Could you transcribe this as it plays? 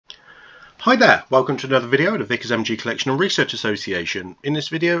Hi there, welcome to another video of the Vickers MG Collection and Research Association. In this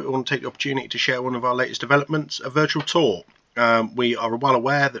video I want to take the opportunity to share one of our latest developments, a virtual tour. We are well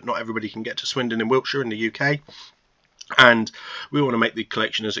aware that not everybody can get to Swindon in Wiltshire in the UK, and we want to make the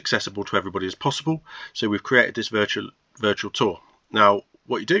collection as accessible to everybody as possible, so we've created this virtual tour. Now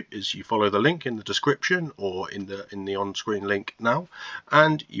what you do is you follow the link in the description or in the on-screen link now,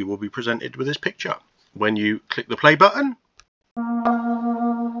 and you will be presented with this picture. When you click the play button,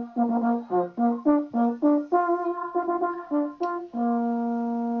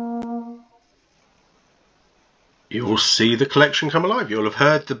 you will see the collection come alive. You'll have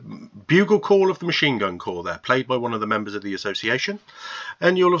heard the bugle call of the machine gun corps there, played by one of the members of the association,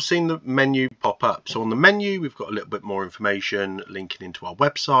 and you'll have seen the menu pop up. So on the menu we've got a little bit more information linking into our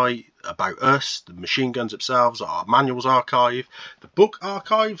website, about us, the machine guns themselves, our manuals archive, the book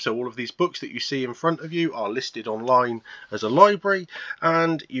archive. So all of these books that you see in front of you are listed online as a library,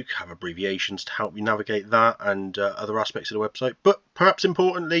 and you have abbreviations to help you navigate that and other aspects of the website. But perhaps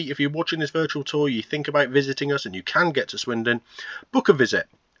importantly, if you're watching this virtual tour, you think about visiting us and you can get to Swindon, book a visit.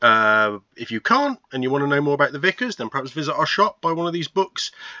 If you can't and you want to know more about the Vickers, then perhaps visit our shop, buy one of these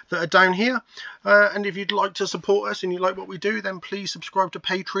books that are down here, and if you'd like to support us and you like what we do, then please subscribe to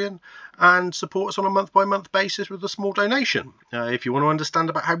Patreon and support us on a month-by-month basis with a small donation. If you want to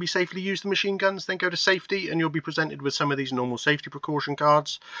understand about how we safely use the machine guns, then go to safety and you'll be presented with some of these normal safety precaution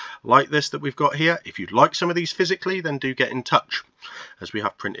cards like this that we've got here. If you'd like some of these physically, then do get in touch, as we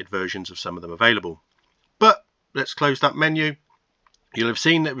have printed versions of some of them available. But let's close that menu. You'll have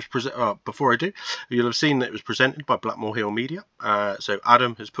seen that it was you'll have seen that it was presented by Blackmore Hill Media. So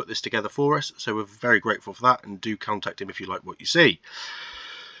Adam has put this together for us, so we're very grateful for that, and do contact him if you like what you see.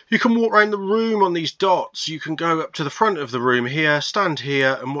 You can walk around the room on these dots. You can go up to the front of the room here, stand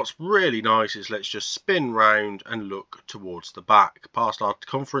here, and what's really nice is let's just spin round and look towards the back, past our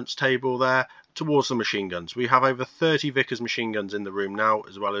conference table there, towards the machine guns. We have over 30 Vickers machine guns in the room now,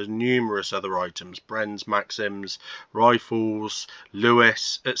 as well as numerous other items, Brens, Maxims, rifles,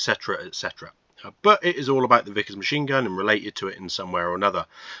 Lewis, etc, etc. But it is all about the Vickers machine gun and related to it in some way or another.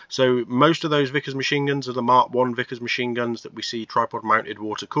 So most of those Vickers machine guns are the Mark 1 Vickers machine guns that we see tripod mounted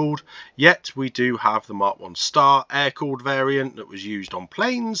water cooled, yet we do have the Mark 1 Star air cooled variant that was used on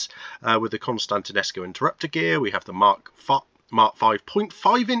planes with the Constantinesco interrupter gear. We have the Mark 5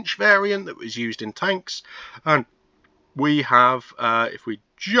 0.5 inch variant that was used in tanks, and we have if we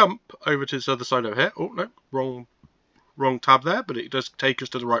jump over to this other side over here, oh no, wrong tab there, but it does take us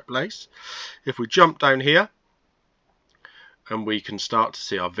to the right place. If we jump down here, and we can start to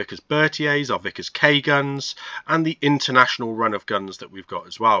see our Vickers Berthiers, our Vickers K guns, and the international run of guns that we've got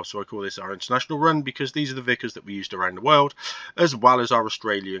as well. So I call this our international run because these are the Vickers that we used around the world, as well as our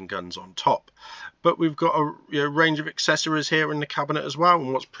Australian guns on top. But we've got a range of accessories here in the cabinet as well,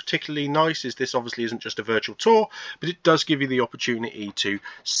 and what's particularly nice is this obviously isn't just a virtual tour, but it does give you the opportunity to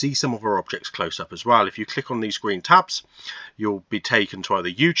see some of our objects close up as well. If you click on these green tabs, you'll be taken to either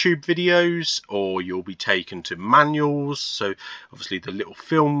YouTube videos or you'll be taken to manuals. So obviously the little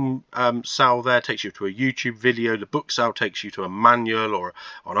film cell there takes you to a YouTube video, the book cell takes you to a manual or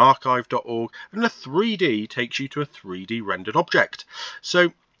on archive.org, and the 3D takes you to a 3D rendered object.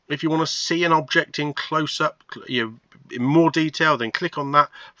 So if you want to see an object in close-up, in more detail, then click on that,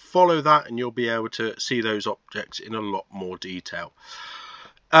 follow that, and you'll be able to see those objects in a lot more detail.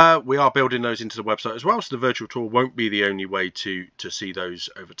 We are building those into the website as well, so the virtual tour won't be the only way to see those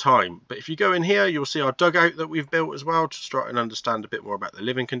over time. But if you go in here, you'll see our dugout that we've built as well, to try and understand a bit more about the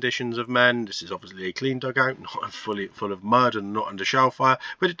living conditions of men. This is obviously a clean dugout, not fully full of mud and not under shell fire,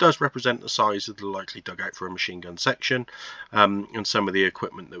 but it does represent the size of the likely dugout for a machine gun section, and some of the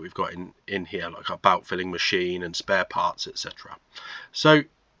equipment that we've got in here, like our belt filling machine and spare parts, etc. So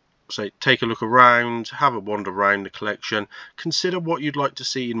take a look around, have a wander around the collection, consider what you'd like to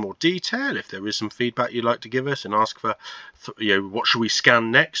see in more detail. If there is some feedback you'd like to give us and ask for, what should we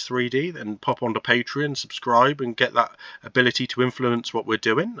scan next 3D, then pop onto Patreon, subscribe and get that ability to influence what we're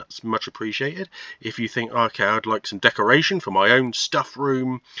doing. That's much appreciated. If you think, okay, I'd like some decoration for my own stuff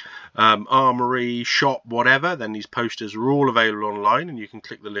room, armory, shop, whatever, then these posters are all available online, and you can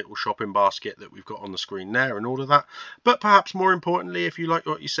click the little shopping basket that we've got on the screen there and all of that. But perhaps more importantly, if you like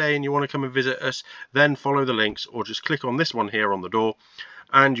what you say and you want to come and visit us, then follow the links or just click on this one here on the door,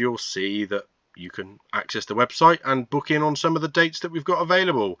 and you'll see that you can access the website and book in on some of the dates that we've got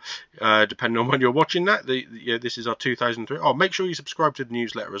available, depending on when you're watching that. This is our 2003. Oh, make sure you subscribe to the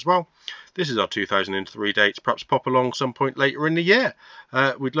newsletter as well. This is our 2003 dates. Perhaps pop along some point later in the year.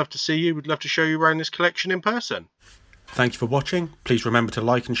 We'd love to see you. We'd love to show you around this collection in person. Thank you for watching. Please remember to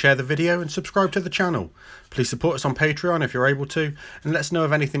like and share the video and subscribe to the channel. Please support us on Patreon if you're able to, and let us know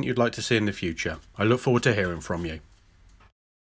of anything you'd like to see in the future. I look forward to hearing from you.